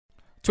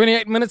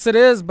28 minutes it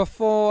is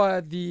before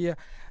the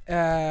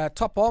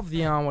top of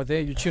the hour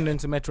there. You tuned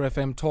into Metro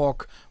FM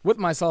Talk with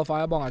myself,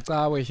 Ayabonga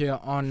Tsawe, here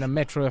on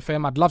Metro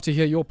FM. I'd love to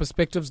hear your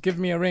perspectives. Give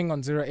me a ring on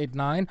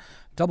 089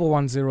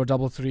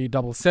 110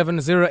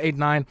 3377,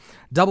 089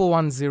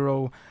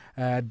 110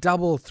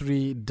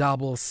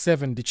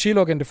 3377.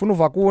 Dichilo ke ndifuna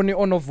uva kuni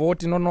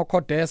onovoti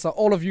nonokhodesa,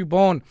 all of you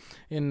born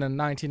in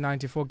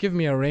 1994. Give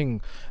me a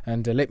ring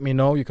and let me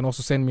know. You can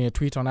also send me a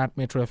tweet on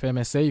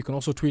 @MetroFMSA. You can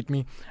also tweet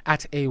me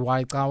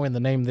 @AYTawe and the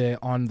name there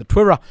on the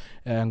Twitter.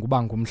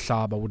 Ngubangu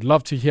Mhlaba. Would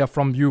love to hear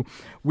from you.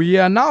 We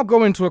are now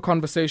going to a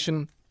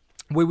conversation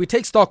where we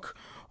take stock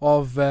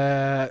of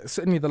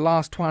certainly the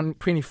last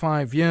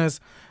 25 years.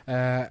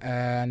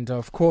 And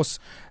of course,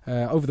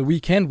 over the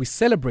weekend, we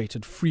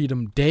celebrated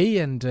Freedom Day,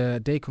 and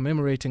a day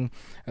commemorating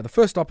the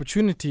first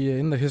opportunity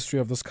in the history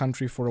of this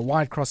country for a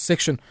wide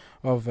cross-section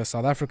of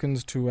South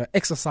Africans to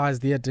exercise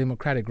their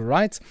democratic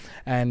rights.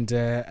 And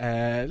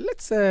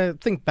let's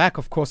think back,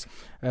 of course,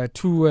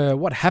 to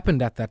what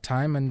happened at that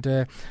time. And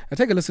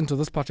take a listen to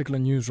this particular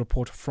news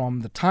report from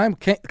the time,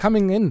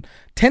 coming in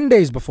 10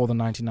 days before the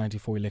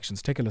 1994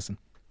 elections. Take a listen.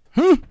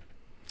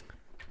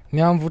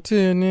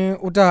 Nyamvutini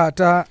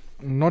utata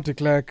not de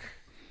Klerk.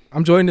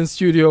 I'm joined in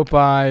studio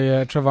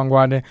by Trevor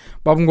Ngwane,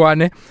 Babu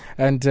Ngwane,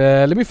 and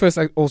let me first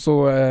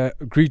also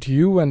greet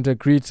you and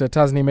greet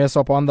Tasneem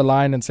Essop on the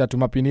line and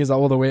Siatuma Biniza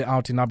all the way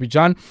out in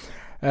Abidjan.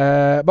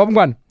 Babu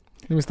Ngwane,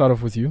 let me start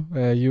off with you.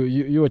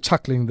 You were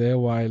chuckling there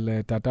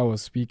while Tata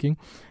was speaking.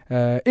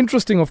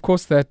 Interesting, of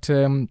course, that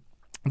the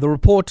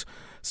report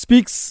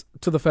speaks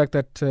to the fact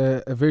that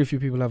very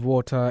few people have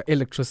water,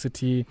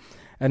 electricity,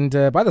 and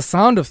by the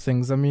sound of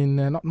things, I mean,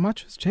 not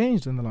much has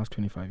changed in the last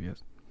 25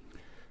 years.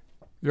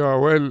 Yeah,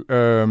 well,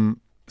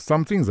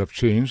 some things have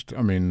changed.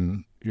 I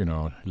mean,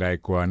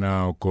 like we're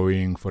now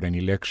going for an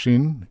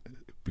election.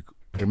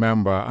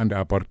 Remember, under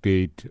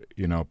apartheid,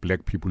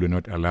 black people were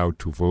not allowed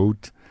to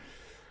vote.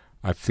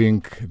 I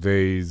think there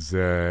is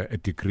a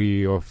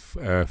degree of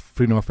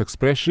freedom of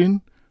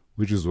expression,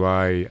 which is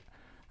why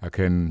I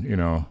can,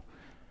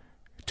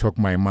 talk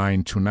my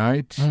mind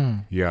tonight.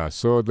 Yeah,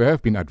 so there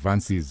have been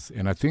advances,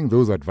 and I think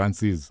those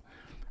advances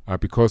are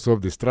because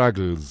of the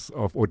struggles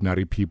of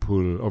ordinary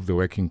people, of the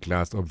working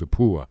class, of the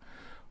poor.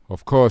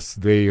 Of course,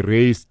 they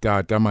raised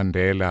Tata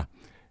Mandela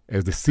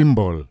as the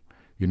symbol,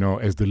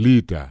 as the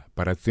leader,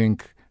 but I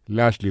think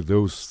largely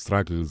those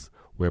struggles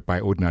were by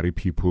ordinary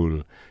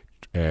people,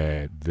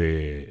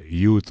 the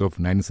youth of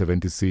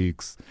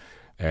 1976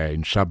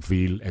 in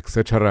Sharpeville,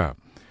 etc.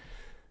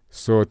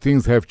 So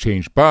things have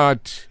changed,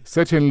 but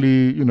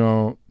certainly,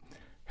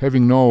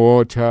 having no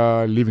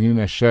water, living in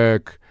a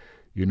shack,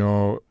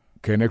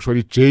 can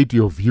actually jade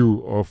your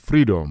view of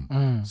freedom.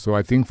 So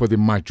I think for the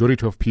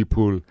majority of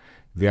people,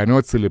 they are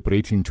not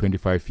celebrating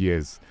 25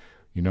 years.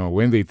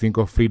 When they think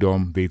of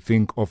freedom, they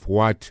think of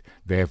what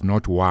they have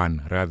not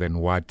won rather than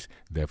what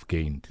they've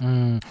gained.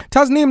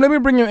 Tasneem, let me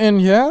bring you in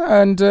here.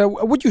 And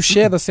would you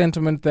share the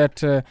sentiment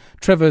that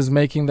Trevor is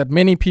making, that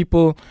many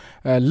people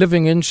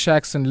living in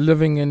shacks and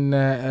living in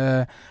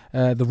the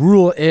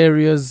rural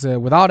areas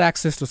without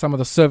access to some of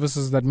the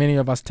services that many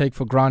of us take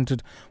for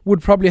granted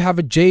would probably have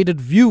a jaded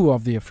view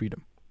of their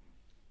freedom?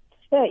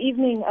 Yeah,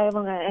 evening,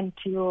 Ayabonga, and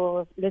to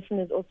your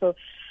listeners also.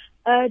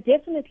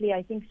 Definitely,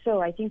 I think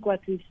so. I think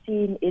what we've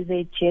seen is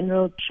a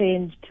general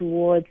trend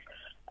towards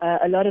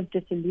a lot of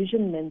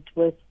disillusionment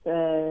with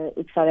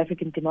South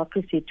African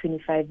democracy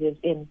 25 years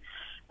in.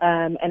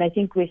 And I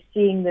think we're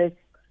seeing this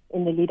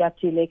in the lead up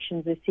to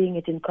elections. We're seeing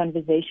it in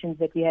conversations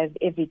that we have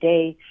every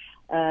day.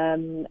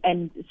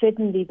 And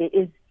certainly there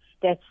is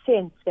that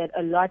sense that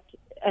a lot,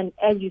 and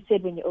as you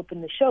said when you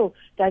opened the show,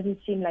 doesn't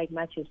seem like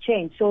much has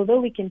changed. So although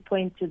we can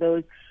point to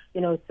those,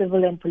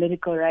 civil and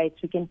political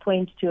rights, we can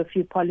point to a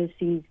few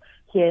policies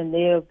here and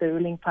there of the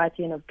ruling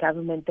party and of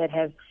government that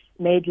have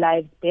made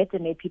lives better,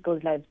 made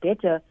people's lives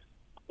better,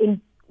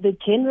 in the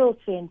general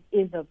sense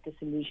is of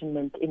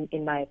disillusionment,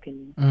 in my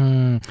opinion.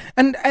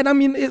 And I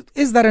mean,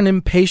 is that an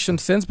impatient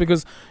sense?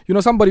 Because,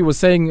 somebody was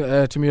saying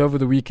to me over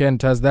the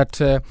weekend, Taz,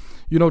 that,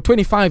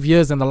 25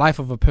 years in the life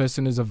of a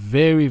person is a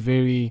very,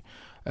 very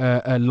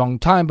a long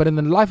time. But in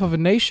the life of a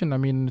nation, I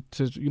mean,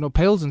 it,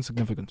 pales in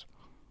significance.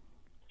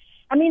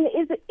 I mean,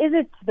 is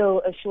it,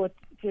 though, a short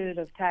period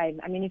of time?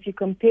 I mean, if you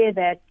compare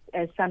that,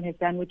 as some have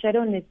done, which I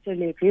don't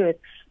necessarily agree with,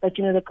 but,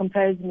 the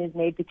comparison is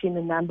made between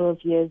the number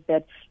of years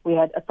that we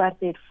had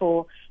apartheid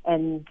for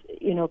and,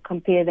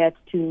 compare that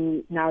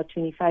to now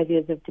 25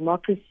 years of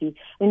democracy.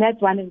 I mean,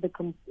 that's one of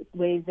the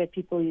ways that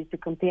people used to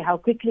compare how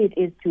quickly it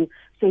is to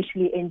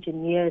socially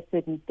engineer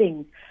certain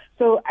things.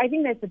 So I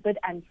think that's a bit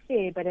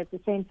unfair, but at the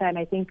same time,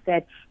 I think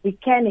that we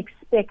can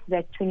expect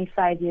that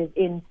 25 years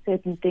in,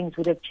 certain things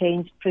would have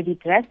changed pretty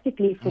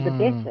drastically for the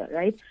better,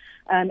 right?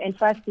 And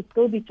for us to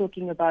still be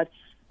talking about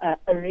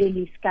a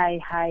really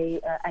sky-high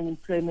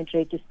unemployment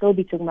rate, to still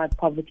be talking about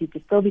poverty,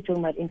 to still be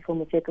talking about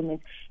informal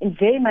settlements in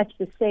very much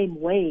the same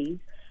ways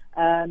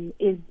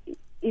is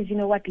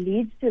what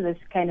leads to this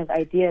kind of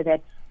idea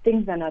that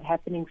things are not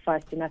happening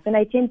fast enough. And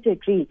I tend to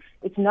agree.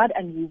 It's not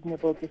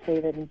unreasonable to say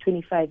that in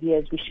 25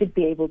 years we should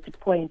be able to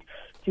point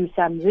to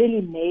some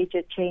really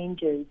major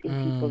changes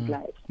in people's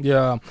lives.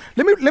 Yeah.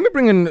 Let me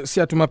bring in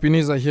Siatuma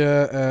Biniza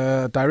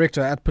here,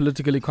 director at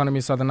Political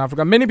Economy Southern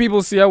Africa. Many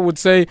people here would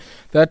say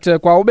that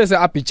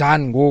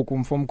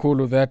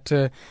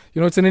that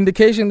it's an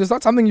indication. It's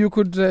not something you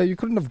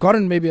couldn't have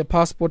gotten maybe a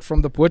passport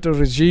from the Puerto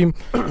regime,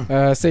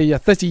 say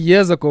 30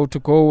 years ago to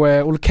go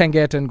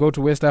Ulkenget and go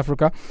to West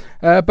Africa.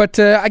 But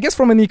I guess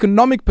from an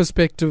economic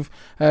perspective,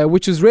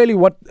 which is really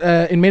what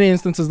in many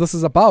instances this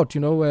is about,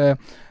 the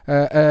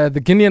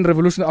Guinean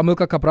revolution,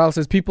 Amilcar Cabral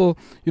says people,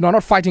 are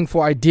not fighting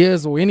for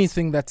ideas or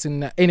anything that's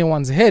in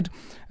anyone's head.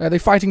 They're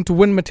fighting to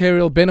win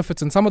material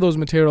benefits, and some of those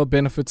material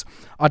benefits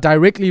are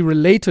directly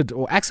related,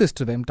 or access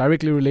to them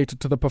directly related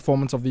to the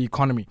performance of the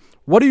economy.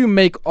 What do you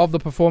make of the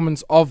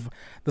performance of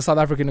the South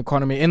African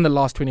economy in the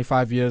last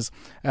 25 years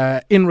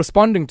in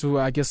responding to,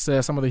 I guess,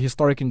 some of the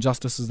historic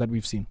injustices that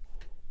we've seen?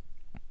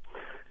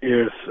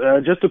 Yes,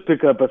 just to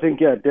pick up, I think,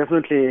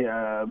 definitely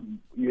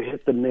you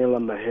hit the nail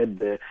on the head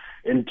there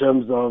in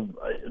terms of,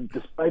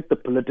 despite the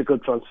political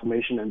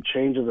transformation and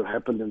changes that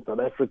happened in South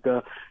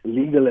Africa,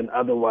 legal and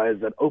otherwise,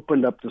 that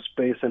opened up the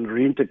space and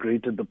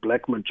reintegrated the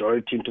black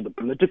majority into the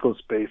political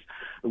space,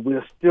 we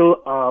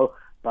still are,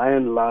 by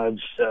and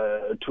large,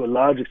 to a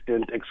large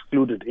extent,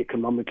 excluded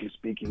economically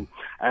speaking.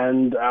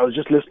 And I was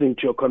just listening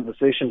to your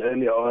conversation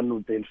earlier on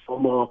with the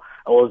informal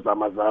or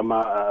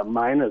Zamazama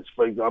miners,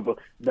 for example.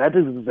 That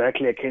is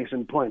exactly a case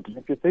in point. And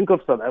if you think of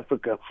South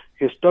Africa,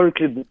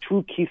 historically, the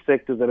two key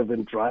sectors that have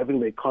been driving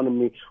the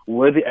economy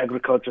were the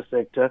agriculture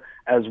sector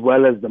as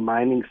well as the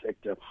mining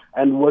sector.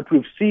 And what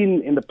we've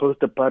seen in the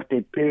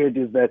post-apartheid period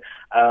is that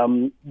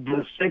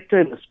the sector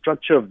and the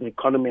structure of the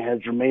economy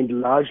has remained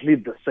largely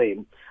the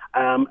same.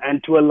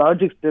 And to a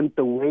large extent,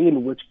 the way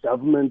in which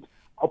government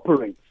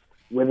operates,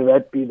 whether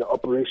that be the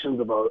operations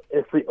of our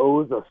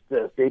SAOs or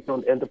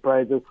state-owned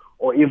enterprises,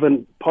 or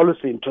even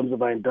policy in terms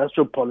of our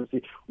industrial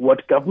policy,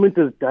 what government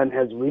has done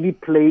has really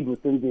played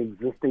within the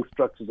existing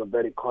structures of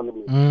that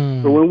economy.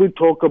 So when we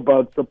talk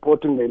about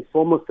supporting the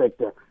informal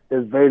sector,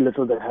 there's very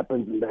little that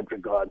happens in that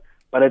regard.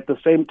 But at the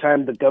same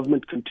time, the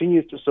government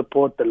continues to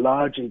support the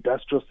large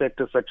industrial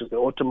sector, such as the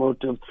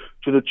automotive,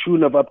 to the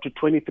tune of up to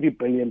 23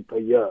 billion per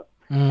year.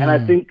 And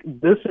I think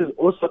this is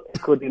also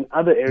echoed in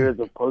other areas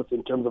of policy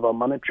in terms of our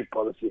monetary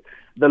policy.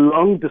 The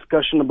long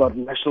discussion about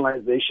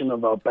nationalization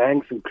of our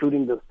banks,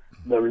 including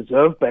the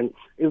Reserve Bank,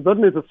 is not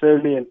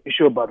necessarily an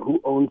issue about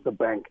who owns the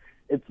bank.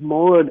 It's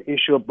more an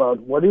issue about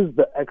what is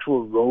the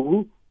actual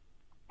role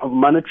of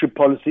monetary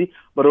policy,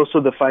 but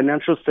also the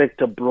financial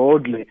sector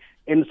broadly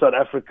in South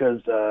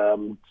Africa's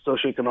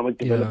socio-economic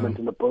development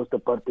in the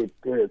post-apartheid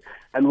period.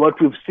 And what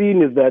we've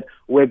seen is that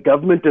where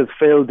government has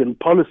failed in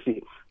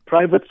policy,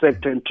 private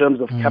sector in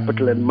terms of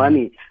capital and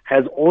money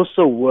has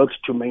also worked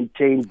to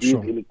maintain these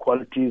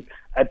inequalities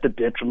at the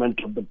detriment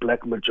of the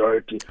black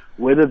majority,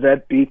 whether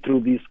that be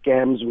through these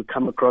scams. We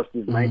come across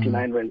these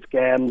 99 rand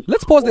scams.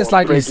 Let's pause there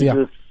slightly,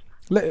 Sia.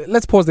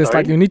 Let's pause there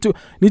slightly. You need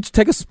to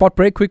take a spot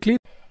break quickly.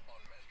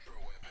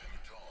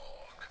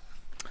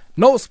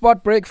 No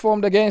spot break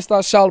formed against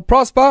us shall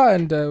prosper,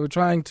 and we're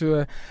trying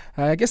to,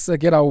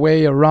 get our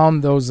way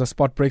around those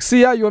spot breaks.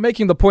 Sia, you were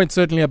making the point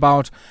certainly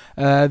about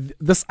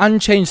this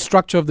unchanged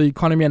structure of the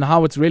economy and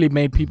how it's really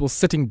made people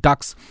sitting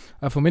ducks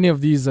for many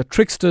of these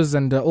tricksters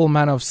and all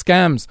manner of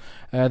scams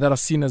that are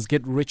seen as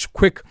get rich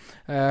quick,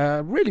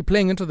 really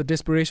playing into the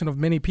desperation of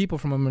many people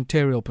from a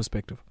material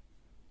perspective.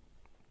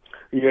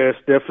 Yes,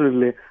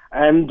 definitely.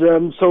 And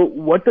so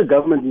what the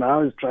government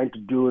now is trying to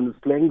do, and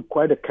is playing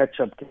quite a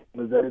catch-up game,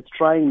 is that it's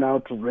trying now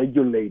to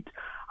regulate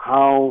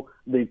how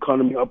the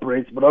economy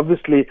operates. But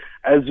obviously,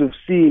 as we've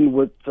seen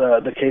with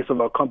the case of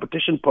our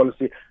competition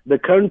policy, the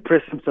current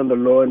precepts and the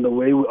law and the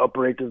way we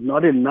operate is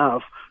not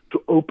enough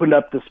to open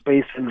up the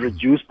space and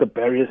reduce the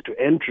barriers to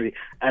entry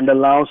and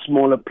allow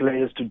smaller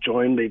players to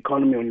join the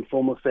economy or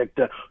informal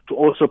sector to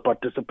also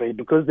participate,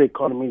 because the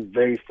economy is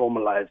very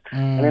formalized.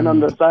 And then on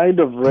the side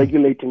of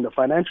regulating the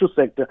financial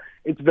sector,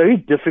 it's very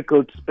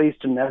difficult space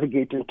to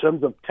navigate in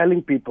terms of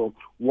telling people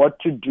what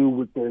to do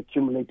with their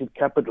accumulated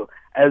capital,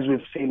 as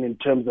we've seen in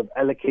terms of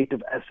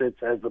allocative assets,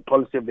 as the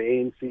policy of the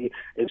ANC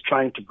is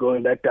trying to go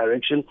in that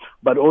direction,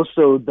 but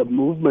also the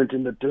movement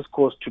in the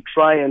discourse to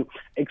try and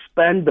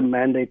expand the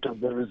mandate of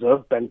the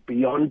Reserve Bank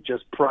beyond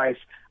just price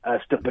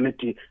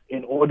stability,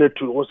 in order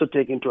to also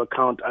take into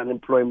account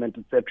unemployment,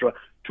 etc.,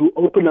 to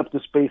open up the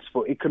space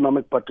for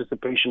economic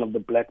participation of the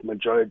black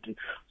majority.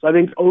 So I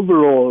think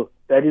overall,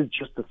 that is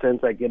just the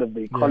sense I get of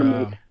the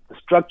economy. Yeah. The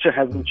structure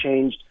hasn't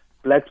changed.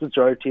 Black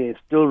majority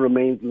still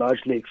remains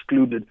largely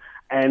excluded.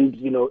 And,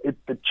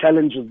 the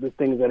challenge of this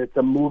thing is that it's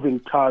a moving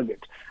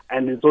target.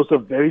 And it's also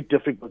very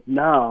difficult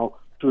now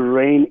to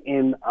rein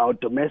in our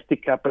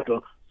domestic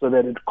capital so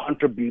that it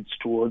contributes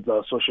towards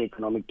our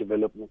socio-economic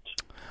development.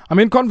 I'm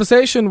in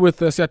conversation with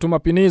Siatuma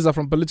Biniza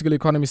from Political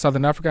Economy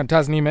Southern Africa and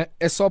Tasneem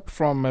Essop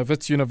from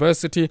Wits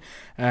University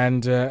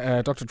and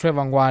Dr.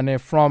 Trevor Ngwane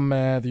from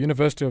the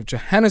University of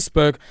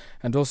Johannesburg,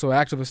 and also an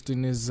activist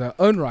in his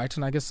own right.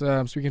 And I guess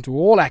I'm speaking to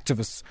all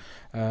activists.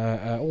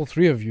 All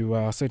three of you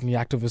are certainly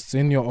activists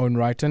in your own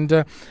right. And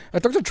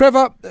Dr.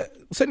 Trevor,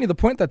 certainly the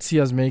point that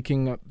Sia's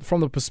making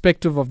from the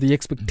perspective of the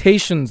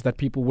expectations that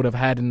people would have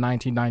had in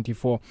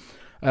 1994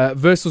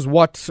 versus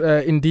what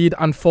indeed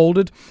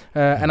unfolded.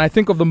 And I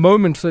think of the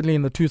moment, certainly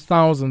in the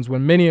 2000s,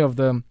 when many of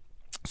the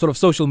sort of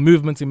social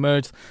movements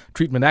emerged,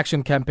 treatment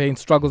action campaigns,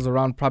 struggles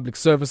around public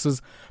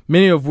services,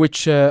 many of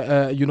which,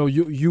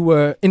 you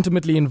were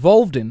intimately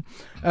involved in.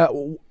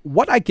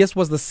 What I guess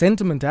was the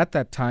sentiment at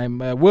that time?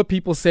 Were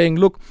people saying,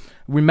 look,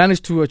 we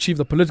managed to achieve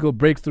the political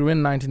breakthrough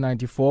in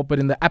 1994, but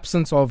in the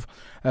absence of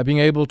being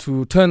able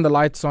to turn the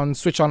lights on,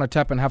 switch on a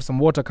tap and have some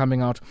water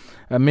coming out,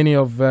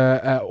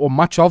 or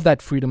much of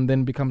that freedom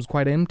then becomes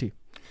quite empty?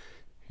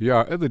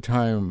 Yeah, at the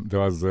time,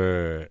 there was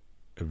a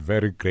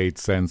very great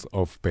sense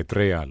of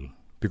betrayal.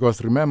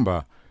 Because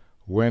remember,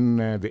 when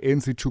the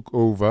ANC took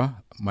over,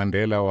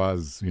 Mandela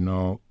was,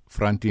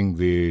 fronting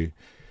the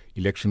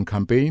election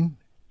campaign,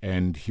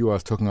 and he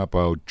was talking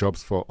about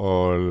jobs for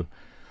all,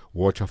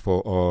 water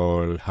for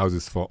all,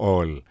 houses for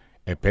all,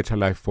 a better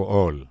life for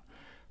all.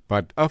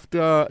 But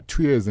after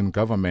 2 years in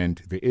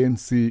government, the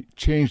ANC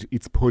changed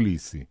its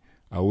policy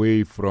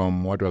away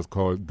from what was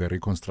called the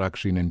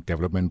Reconstruction and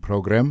Development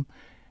Program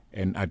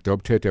and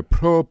adopted a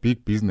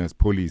pro-big business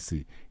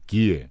policy,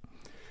 GEAR.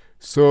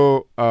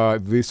 So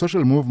the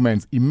social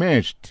movements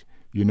emerged,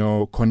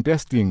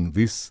 contesting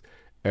this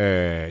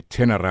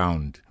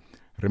turnaround.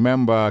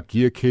 Remember,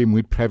 GEAR came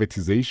with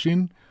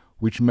privatization,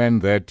 which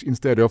meant that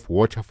instead of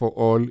water for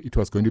all, it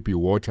was going to be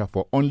water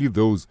for only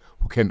those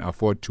who can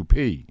afford to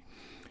pay.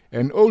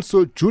 And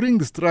also, during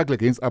the struggle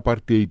against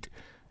apartheid,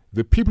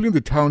 the people in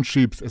the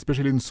townships,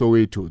 especially in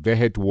Soweto, they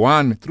had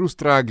won, through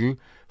struggle,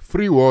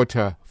 free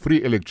water,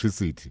 free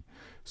electricity.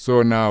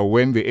 So now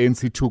when the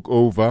ANC took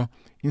over,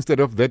 instead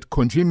of that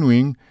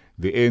continuing,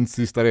 the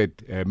ANC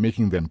started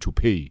making them to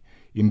pay.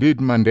 Indeed,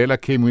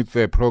 Mandela came with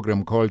a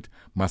program called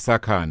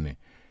Masakane,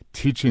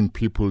 teaching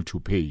people to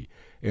pay.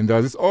 And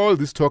there was all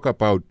this talk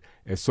about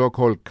a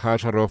so-called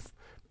culture of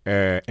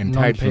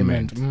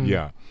entitlement.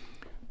 Yeah.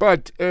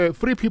 But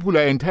free people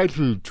are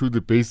entitled to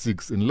the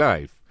basics in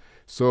life.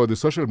 So the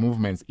social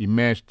movements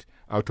emerged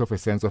out of a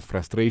sense of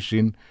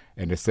frustration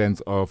and a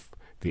sense of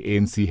the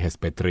ANC has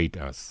betrayed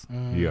us.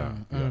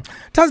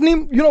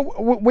 Tasneem,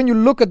 when you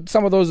look at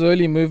some of those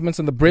early movements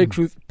and the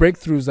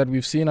breakthroughs that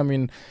we've seen, I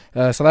mean,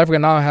 South Africa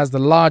now has the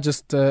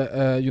largest,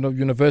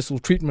 universal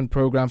treatment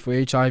program for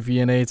HIV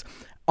and AIDS.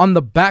 On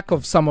the back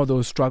of some of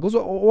those struggles,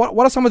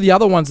 what are some of the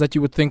other ones that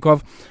you would think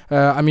of?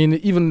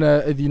 Even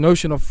the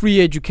notion of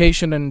free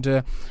education and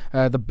the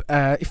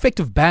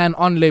effective ban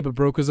on labor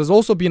brokers has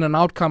also been an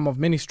outcome of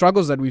many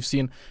struggles that we've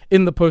seen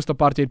in the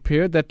post-apartheid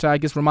period that I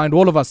guess remind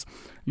all of us,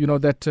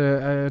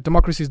 that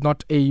democracy is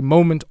not a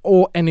moment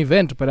or an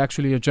event, but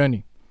actually a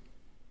journey.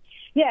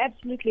 Yeah,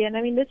 absolutely. And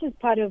I mean, this is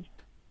part of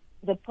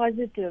the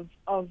positive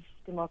of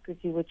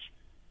democracy, which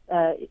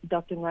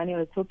Dr. Ngwane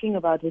was talking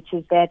about, which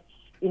is that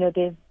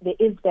there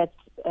is that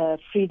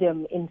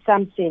freedom in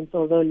some sense,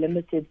 although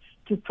limited,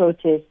 to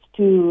protest,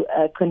 to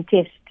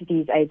contest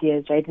these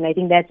ideas, right? And I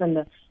think that's on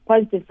the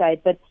positive side.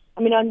 But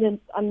I mean,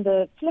 on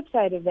the flip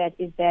side of that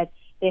is that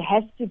there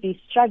has to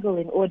be struggle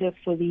in order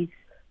for these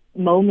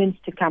moments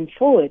to come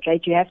forward,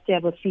 right? You have to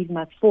have a feet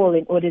must fall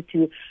in order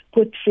to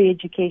put free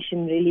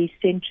education really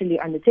centrally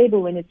on the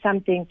table when it's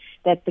something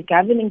that the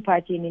governing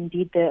party and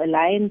indeed the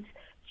alliance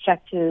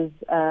structures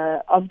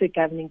of the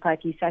governing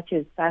party, such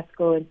as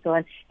SASCO and so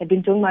on, have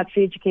been talking about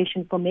free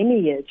education for many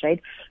years, right?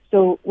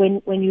 So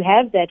when you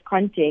have that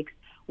context,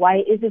 why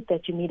is it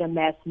that you need a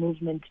mass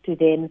movement to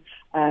then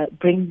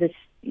bring this,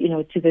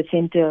 to the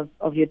center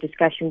of your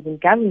discussions in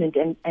government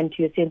and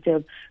to your center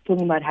of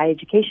talking about higher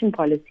education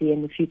policy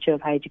and the future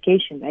of higher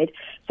education, right?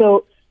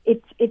 So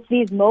it's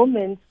these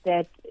moments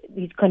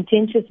these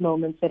contentious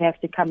moments that have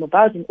to come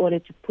about in order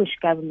to push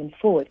government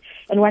forward.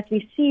 And what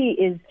we see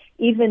is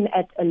even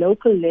at a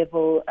local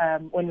level,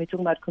 when we're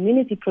talking about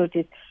community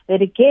protests,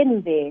 that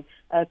again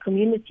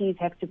communities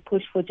have to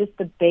push for just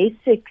the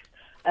basics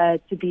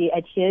to be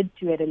adhered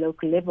to at a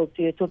local level.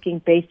 So you're talking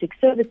basic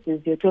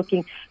services, you're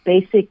talking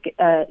basic,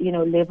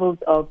 levels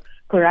of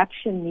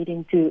corruption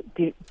needing to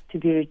be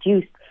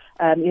reduced.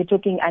 You're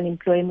talking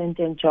unemployment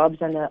and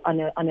jobs on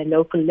a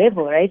local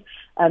level, right?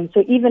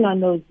 So even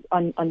on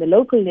the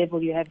local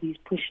level, you have these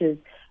pushes,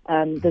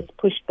 this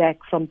pushback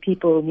from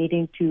people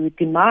needing to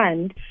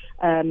demand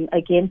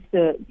against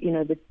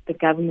the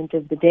government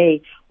of the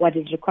day what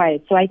is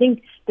required. So I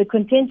think the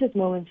contentious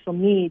moments for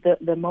me,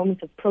 the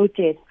moments of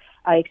protest,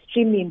 are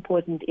extremely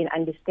important in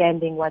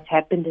understanding what's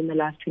happened in the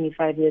last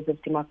 25 years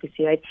of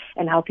democracy, right?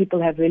 And how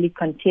people have really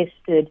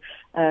contested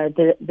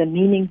the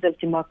meanings of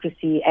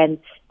democracy and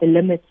the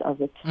limits of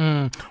it.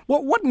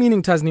 What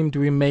meaning, Tasneem, do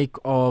we make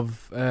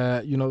of,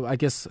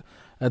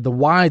 the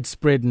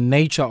widespread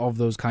nature of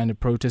those kind of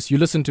protests. You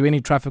listen to any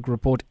traffic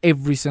report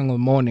every single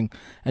morning,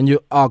 and you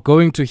are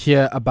going to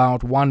hear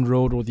about one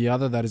road or the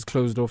other that is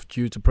closed off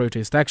due to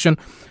protest action.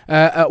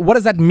 What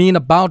does that mean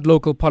about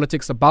local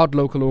politics, about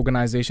local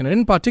organization, and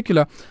in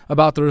particular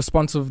about the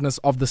responsiveness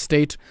of the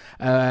state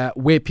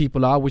where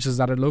people are, which is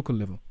at a local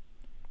level?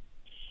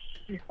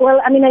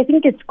 Well, I mean, I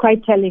think it's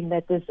quite telling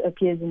that this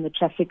appears in the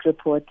traffic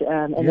report,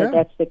 and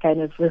that's the kind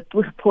of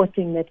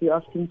reporting that we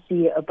often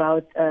see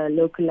about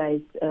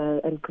localized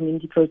and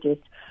community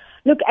protests.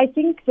 Look, I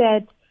think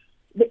that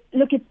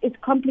it's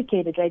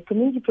complicated, right?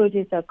 Community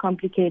protests are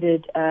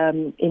complicated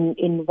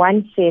in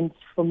one sense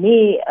for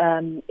me,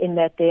 in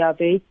that they are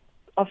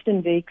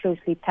often very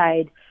closely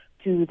tied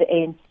to the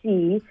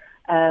ANC.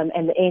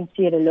 And the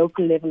ANC at a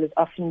local level is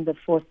often the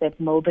force that's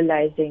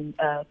mobilizing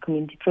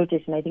community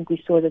protests. And I think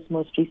we saw this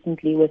most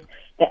recently with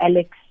the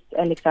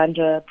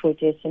Alexandra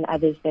protests and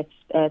others that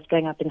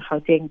sprang up in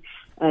Gauteng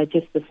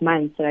just this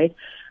month, right?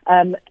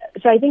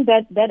 So I think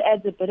that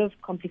adds a bit of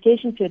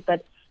complication to it.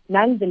 But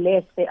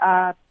nonetheless, there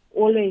are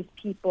always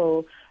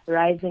people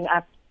rising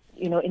up,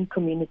 in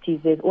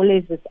communities. There's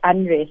always this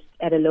unrest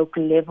at a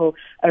local level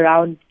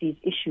around these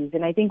issues.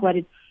 And I think what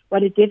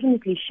it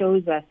definitely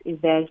shows us is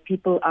that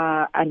people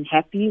are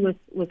unhappy with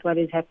what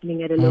is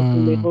happening at a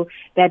local level.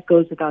 That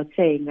goes without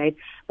saying, right?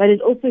 But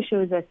it also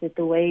shows us that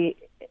the ways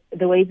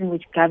in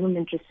which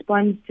government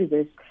responds to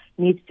this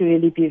needs to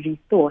really be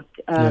rethought,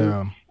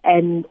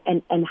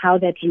 and how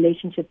that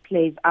relationship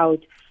plays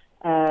out.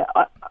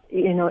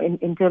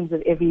 In terms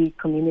of every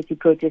community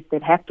protest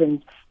that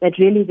happens, that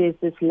really there's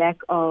this lack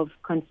of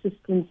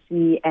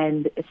consistency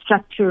and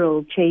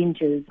structural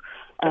changes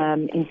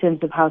in terms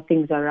of how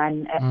things are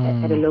run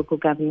at a local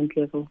government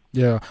level.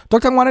 Yeah.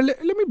 Dr. Ngwane,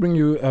 let me bring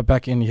you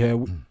back in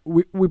here.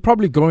 We're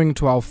probably going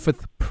to our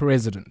fifth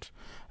president.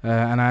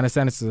 And I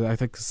understand it's, I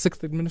think,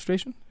 sixth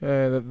administration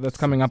that's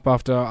coming up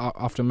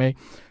after May.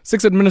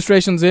 6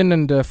 administrations in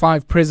and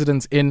 5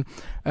 presidents in.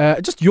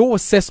 Just your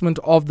assessment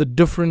of the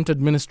different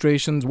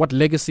administrations, what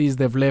legacies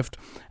they've left,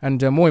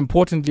 and more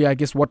importantly, I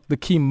guess, what the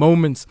key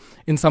moments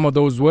in some of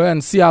those were.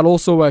 And see, I'll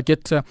also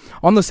get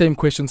on the same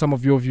question some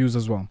of your views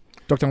as well.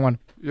 Dr. Ngwane.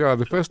 Yeah,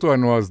 the first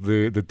one was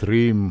the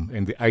dream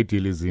and the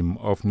idealism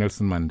of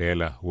Nelson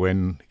Mandela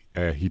when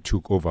he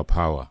took over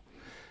power.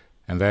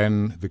 And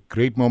then the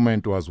great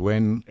moment was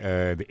when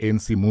the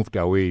ANC moved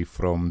away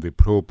from the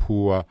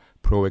pro-poor,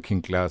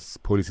 pro-working class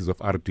policies of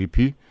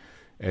RDP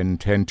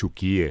and turned to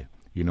GIE,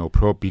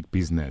 pro-big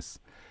business.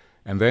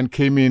 And then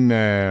came in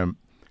Thabo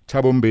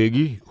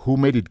Mbeki, who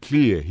made it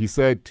clear. He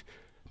said,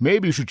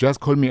 maybe you should just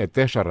call me a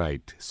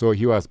Thatcherite. So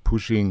he was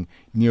pushing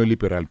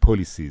neoliberal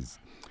policies.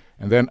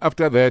 And then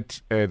after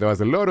that, there was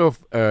a lot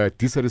of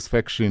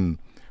dissatisfaction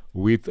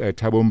with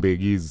Thabo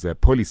Mbeki's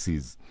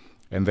policies.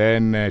 And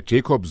then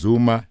Jacob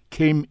Zuma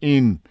came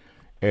in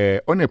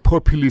on a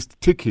populist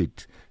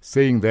ticket,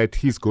 saying that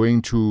he's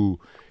going to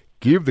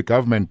give the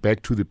government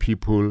back to the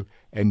people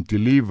and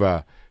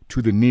deliver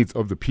to the needs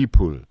of the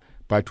people.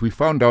 But we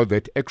found out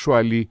that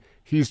actually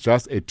he's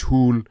just a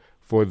tool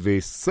for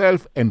the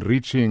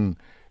self-enriching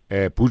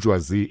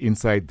bourgeoisie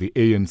inside the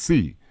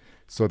ANC.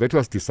 So that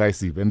was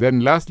decisive. And then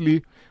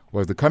lastly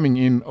was the coming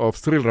in of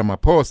Cyril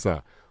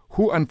Ramaphosa,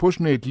 who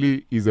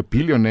unfortunately is a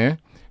billionaire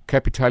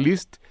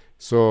capitalist.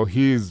 So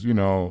he's,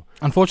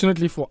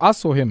 Unfortunately for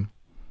us or him?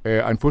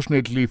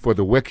 Unfortunately for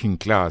the working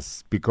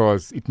class,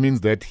 because it means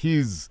that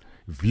his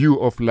view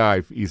of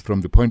life is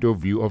from the point of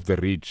view of the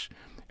rich.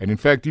 And in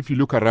fact, if you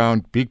look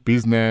around big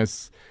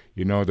business,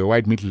 the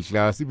white middle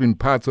class, even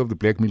parts of the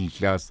black middle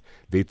class,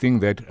 they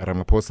think that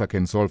Ramaphosa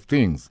can solve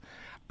things.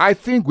 I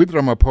think with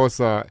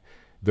Ramaphosa,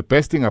 the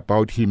best thing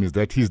about him is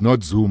that he's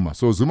not Zuma.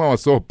 So Zuma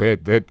was so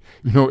bad that,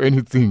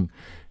 anything.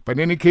 But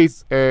in any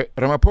case,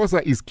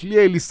 Ramaphosa is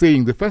clearly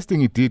saying the first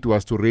thing he did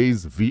was to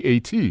raise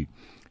VAT.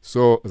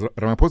 So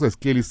Ramaphosa is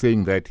clearly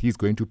saying that he's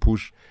going to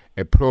push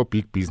a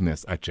pro-big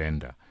business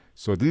agenda.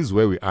 So this is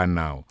where we are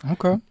now.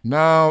 Okay.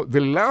 Now,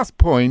 the last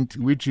point,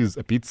 which is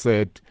a bit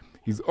sad,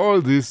 is all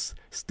this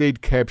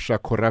state capture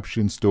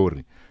corruption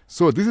story.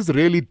 So this is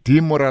really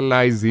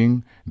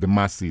demoralizing the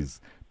masses.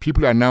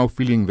 People are now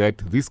feeling that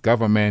this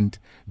government,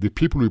 the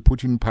people we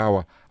put in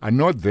power, are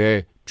not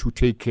there to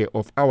take care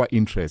of our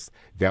interests.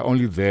 They are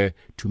only there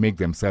to make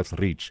themselves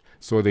rich.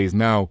 So there is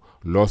now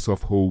loss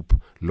of hope,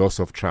 loss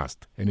of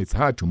trust. And it's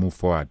hard to move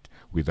forward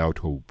without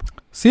hope.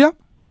 Sia?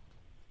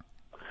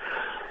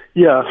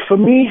 Yeah, for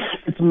me,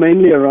 it's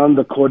mainly around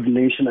the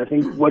coordination. I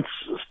think what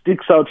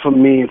sticks out for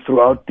me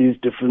throughout these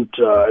different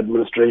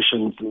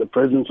administrations and the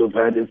presidents we've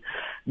had is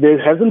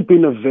there hasn't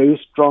been a very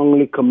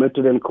strongly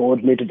committed and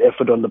coordinated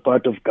effort on the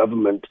part of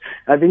government.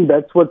 I think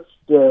that's what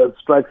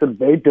strikes it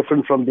very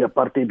different from the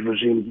apartheid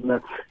regimes.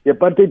 The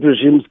apartheid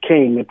regimes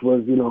came, it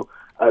was,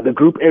 the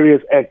Group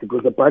Areas Act, it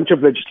was a bunch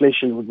of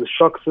legislation, it was the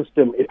shock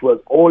system, it was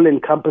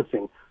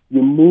all-encompassing.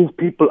 You move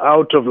people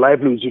out of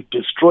livelihoods, you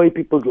destroy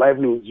people's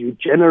livelihoods, you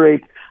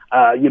generate,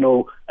 a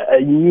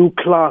new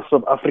class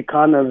of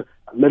Afrikaner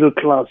middle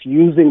class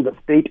using the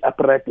state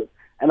apparatus.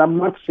 And I'm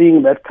not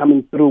seeing that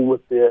coming through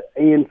with the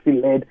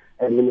ANC-led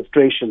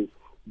administration.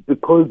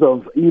 because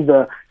of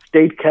either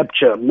state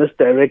capture,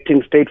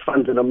 misdirecting state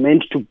funds that are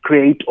meant to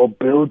create or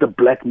build a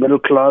black middle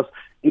class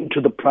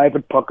into the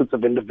private pockets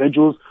of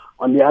individuals.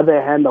 On the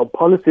other hand, our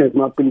policy has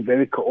not been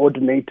very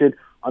coordinated.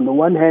 On the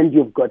one hand,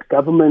 you've got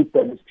government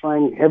that is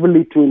trying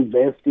heavily to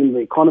invest in the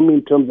economy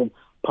in terms of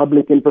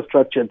public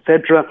infrastructure,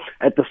 etc.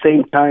 At the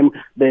same time,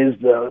 there's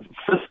the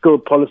fiscal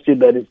policy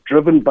that is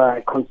driven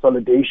by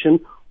consolidation,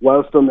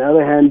 whilst on the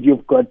other hand,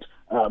 you've got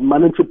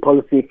monetary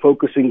policy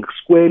focusing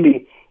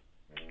squarely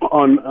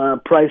on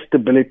price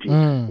stability.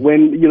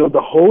 When,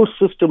 the whole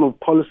system of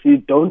policy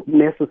don't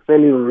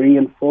necessarily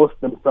reinforce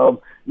themselves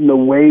in the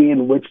way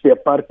in which the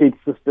apartheid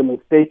system and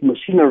state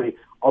machinery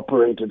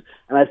operated.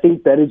 And I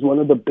think that is one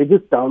of the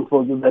biggest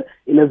downfalls, is that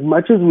in as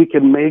much as we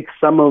can make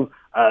some of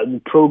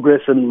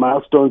progress and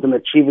milestones in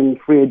achieving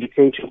free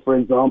education, for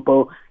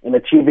example, and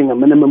achieving a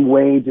minimum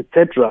wage,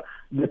 etc.,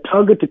 the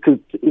target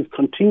is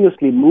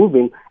continuously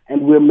moving,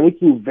 and we're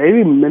making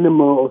very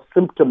minimal or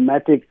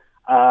symptomatic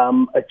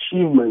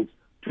achievements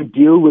to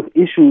deal with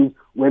issues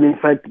when, in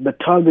fact, the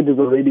target is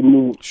already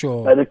moved.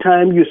 Sure. By the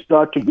time you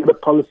start to get a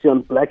policy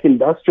on black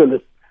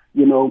industrialists,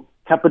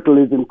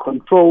 capital is in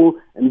control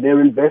and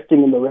they're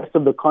investing in the rest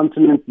of the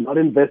continent, not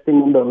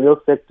investing in the real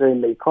sector,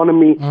 in the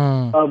economy,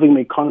 solving the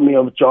economy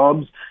of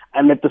jobs.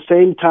 And at the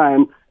same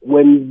time,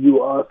 when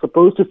you are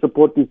supposed to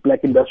support these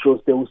black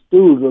industrials, they will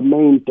still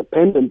remain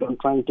dependent on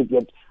trying to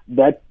get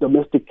that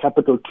domestic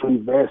capital to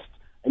invest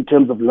in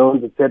terms of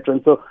loans, etc.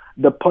 And so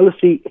the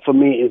policy for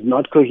me is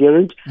not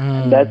coherent,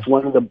 and that's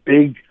one of the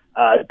big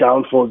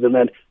downfalls, in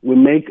that we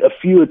make a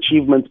few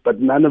achievements, but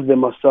none of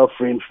them are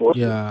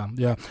self-reinforcing.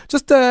 Yeah.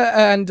 Just,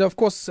 and of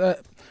course, a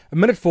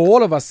minute for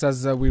all of us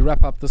as we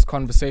wrap up this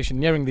conversation,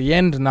 nearing the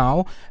end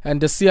now.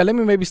 And Sia, let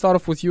me maybe start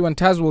off with you, and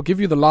Taz will give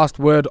you the last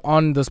word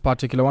on this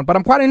particular one. But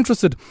I'm quite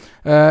interested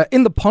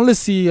in the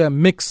policy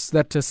mix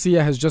that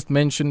Sia has just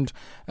mentioned,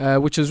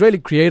 which has really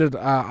created,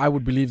 I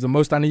would believe, the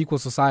most unequal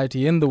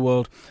society in the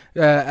world.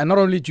 And not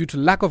only due to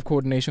lack of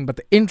coordination, but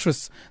the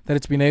interests that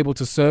it's been able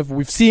to serve.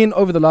 We've seen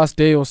over the last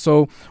day or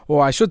so,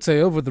 or I should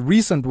say over the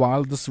recent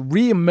while, this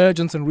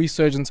re-emergence and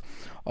resurgence,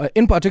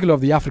 in particular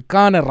of the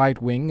Afrikaner right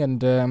wing,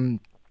 and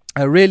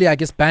really, I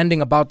guess,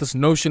 banding about this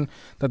notion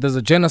that there's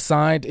a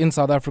genocide in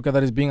South Africa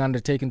that is being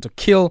undertaken to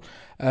kill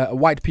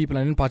white people,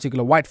 and in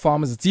particular white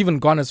farmers. It's even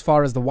gone as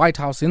far as the White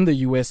House in the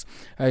US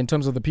in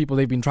terms of the people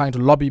they've been trying to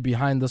lobby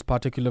behind this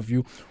particular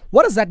view.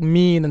 What does that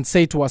mean and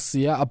say to us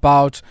here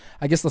about,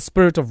 I guess, the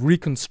spirit of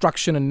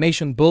reconstruction and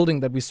nation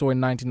building that we saw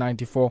in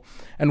 1994,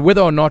 and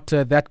whether or not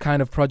that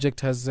kind of project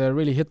has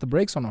really hit the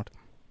brakes or not?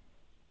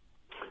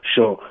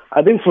 Sure.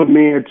 I think for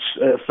me,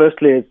 it's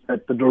firstly, it's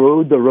that the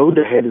road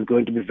ahead is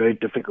going to be very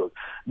difficult.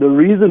 The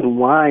reason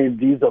why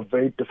these are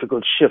very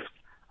difficult shifts,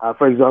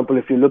 for example,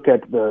 if you look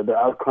at the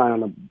outcry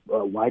on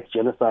white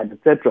genocide,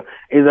 etc.,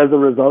 is as a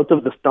result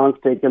of the stance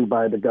taken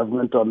by the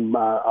government on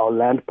our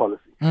land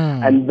policy.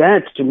 And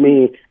that, to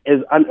me,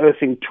 is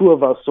unearthing two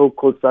of our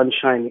so-called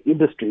sunshine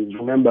industries.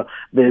 Remember,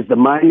 there's the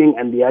mining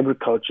and the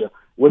agriculture.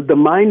 With the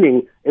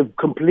mining, it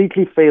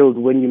completely failed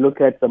when you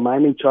look at the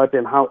mining charter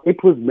and how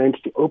it was meant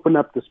to open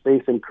up the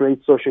space and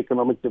create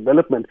socioeconomic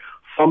development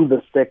from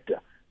the sector.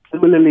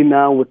 Similarly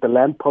now with the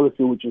land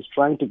policy, which is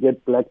trying to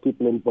get black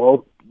people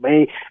involved,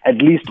 at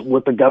least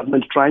with the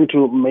government trying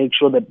to make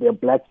sure that they're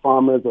black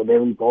farmers or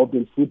they're involved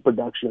in food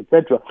production,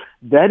 etc.,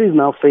 that is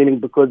now failing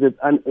because it's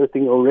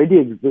unearthing already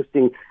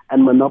existing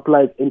and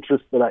monopolized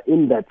interests that are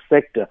in that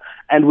sector.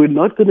 And we're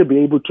not going to be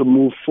able to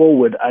move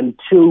forward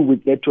until we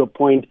get to a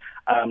point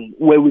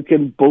where we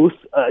can both,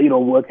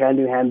 work hand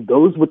in hand,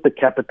 those with the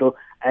capital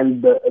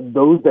and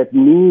those that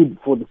need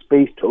for the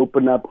space to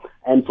open up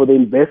and for the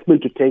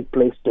investment to take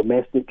place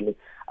domestically.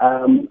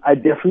 I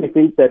definitely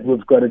think that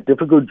we've got a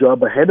difficult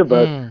job ahead of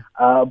us,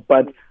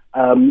 but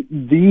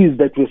these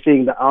that we're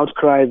seeing, the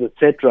outcries,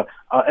 etc.,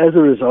 are as a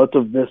result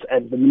of this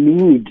and the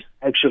need,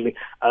 actually,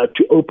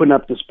 to open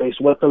up the space.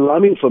 What's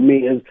alarming for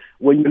me is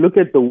when you look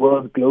at the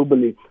world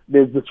globally,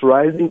 there's this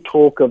rising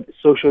talk of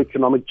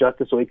socioeconomic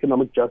justice or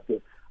economic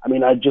justice. I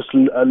mean, I just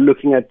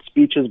looking at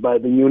speeches by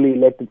the newly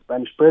elected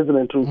Spanish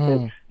president who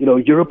said,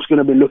 Europe's going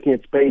to be looking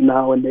at Spain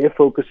now and their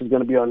focus is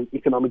going to be on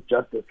economic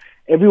justice.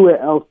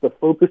 Everywhere else, the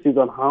focus is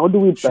on how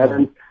do we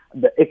balance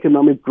the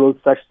economic growth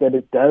such that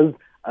it does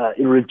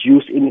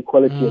reduce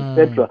inequality,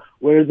 etc.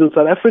 Whereas in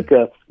South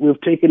Africa, we've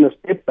taken a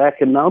step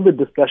back and now the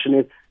discussion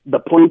is the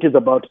point is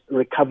about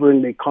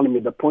recovering the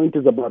economy. The point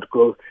is about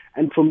growth.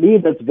 And for me,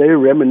 that's very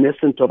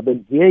reminiscent of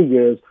the Zia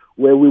years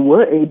where we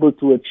were able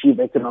to achieve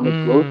economic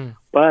growth,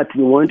 but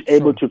we weren't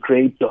able to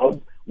create jobs.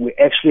 We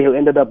actually have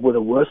ended up with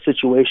a worse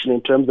situation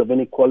in terms of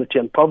inequality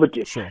and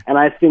poverty. And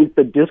I think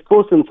the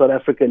discourse in South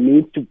Africa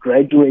needs to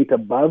graduate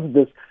above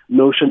this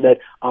notion that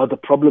the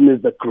problem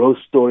is the growth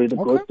story,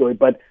 growth story,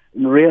 but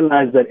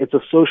realize that it's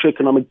a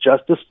socioeconomic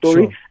justice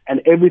story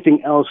and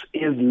everything else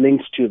is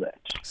linked to that.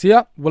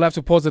 Sia, we'll have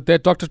to pause it there.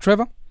 Dr.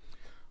 Trevor?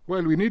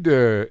 Well, we need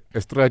a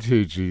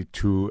strategy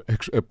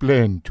a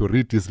plan to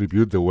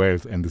redistribute the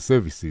wealth and the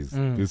services.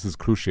 This is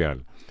crucial.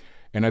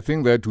 And I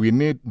think that we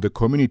need the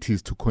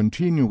communities to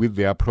continue with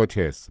their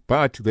protests,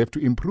 but they have to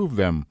improve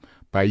them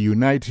by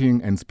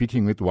uniting and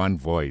speaking with one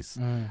voice.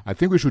 I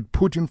think we should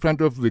put in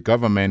front of the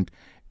government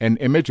an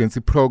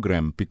emergency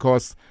program,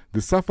 because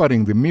the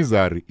suffering, the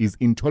misery is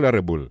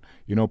intolerable.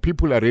 You know,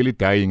 people are really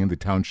dying in the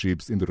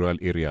townships, in the rural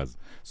areas.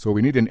 So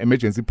we need an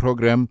emergency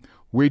program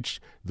which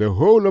the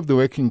whole of the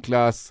working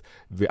class,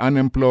 the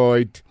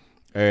unemployed,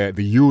 the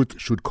youth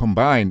should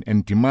combine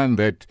and demand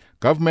that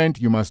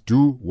government, you must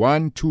do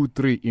 1, 2,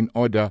 3 in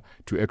order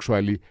to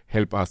actually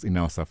help us in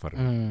our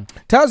suffering.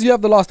 Taz, you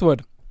have the last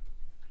word.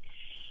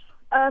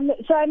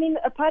 So, I mean,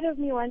 a part of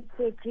me wants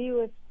to agree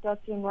with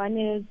Dr.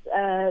 Ngwane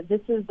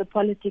this is the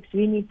politics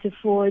we need to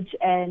forge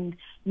and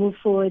move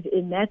forward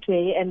in that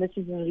way. And this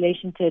is in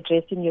relation to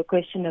addressing your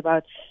question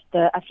about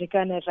the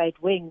Afrikaner right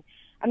wing.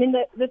 I mean,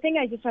 the thing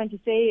I just want to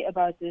say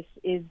about this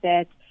is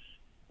that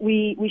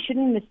we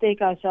shouldn't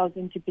mistake ourselves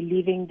into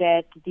believing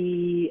that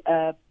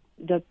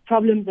the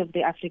problems of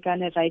the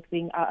Afrikaner right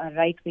wing are a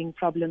right wing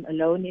problem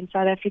alone in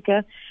South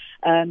Africa.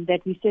 That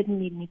we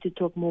certainly need to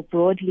talk more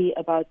broadly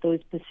about those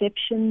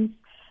perceptions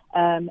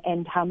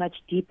and how much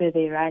deeper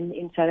they run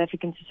in South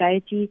African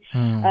society.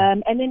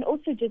 And then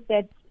also just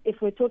that if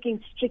we're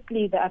talking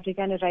strictly the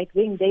Afrikaner right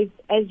wing, they've,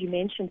 as you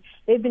mentioned,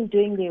 they've been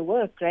doing their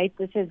work, right?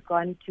 This has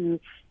gone to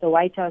the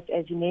White House,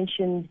 as you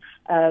mentioned,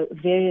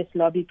 various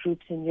lobby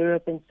groups in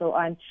Europe and so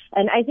on.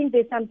 And I think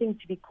there's something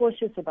to be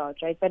cautious about,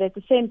 right? But at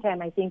the same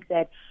time, I think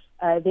that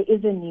there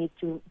is a need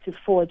to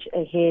forge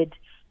ahead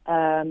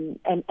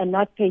and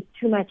not pay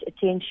too much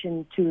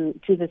attention to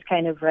this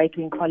kind of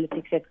right-wing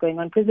politics that's going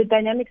on, because the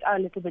dynamics are a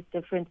little bit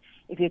different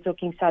if you're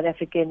talking South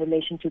Africa in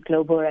relation to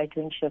global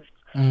right-wing shifts.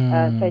 So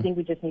I think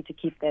we just need to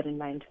keep that in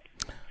mind.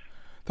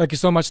 Thank you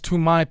so much to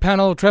my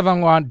panel,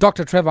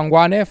 Dr. Trevor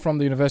Ngwane from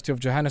the University of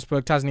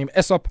Johannesburg, Tasneem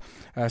Essop,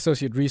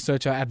 Associate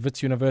Researcher at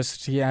Wits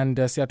University, and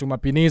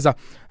Biniza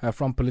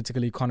from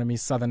Political Economy,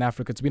 Southern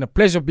Africa. It's been a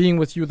pleasure being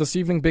with you this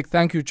evening. Big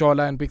thank you,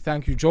 Jola, and big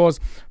thank you, Jaws,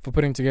 for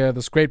putting together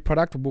this great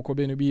product, Buko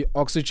Benubi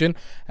Oxygen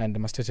and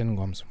Masteten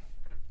Ngomso.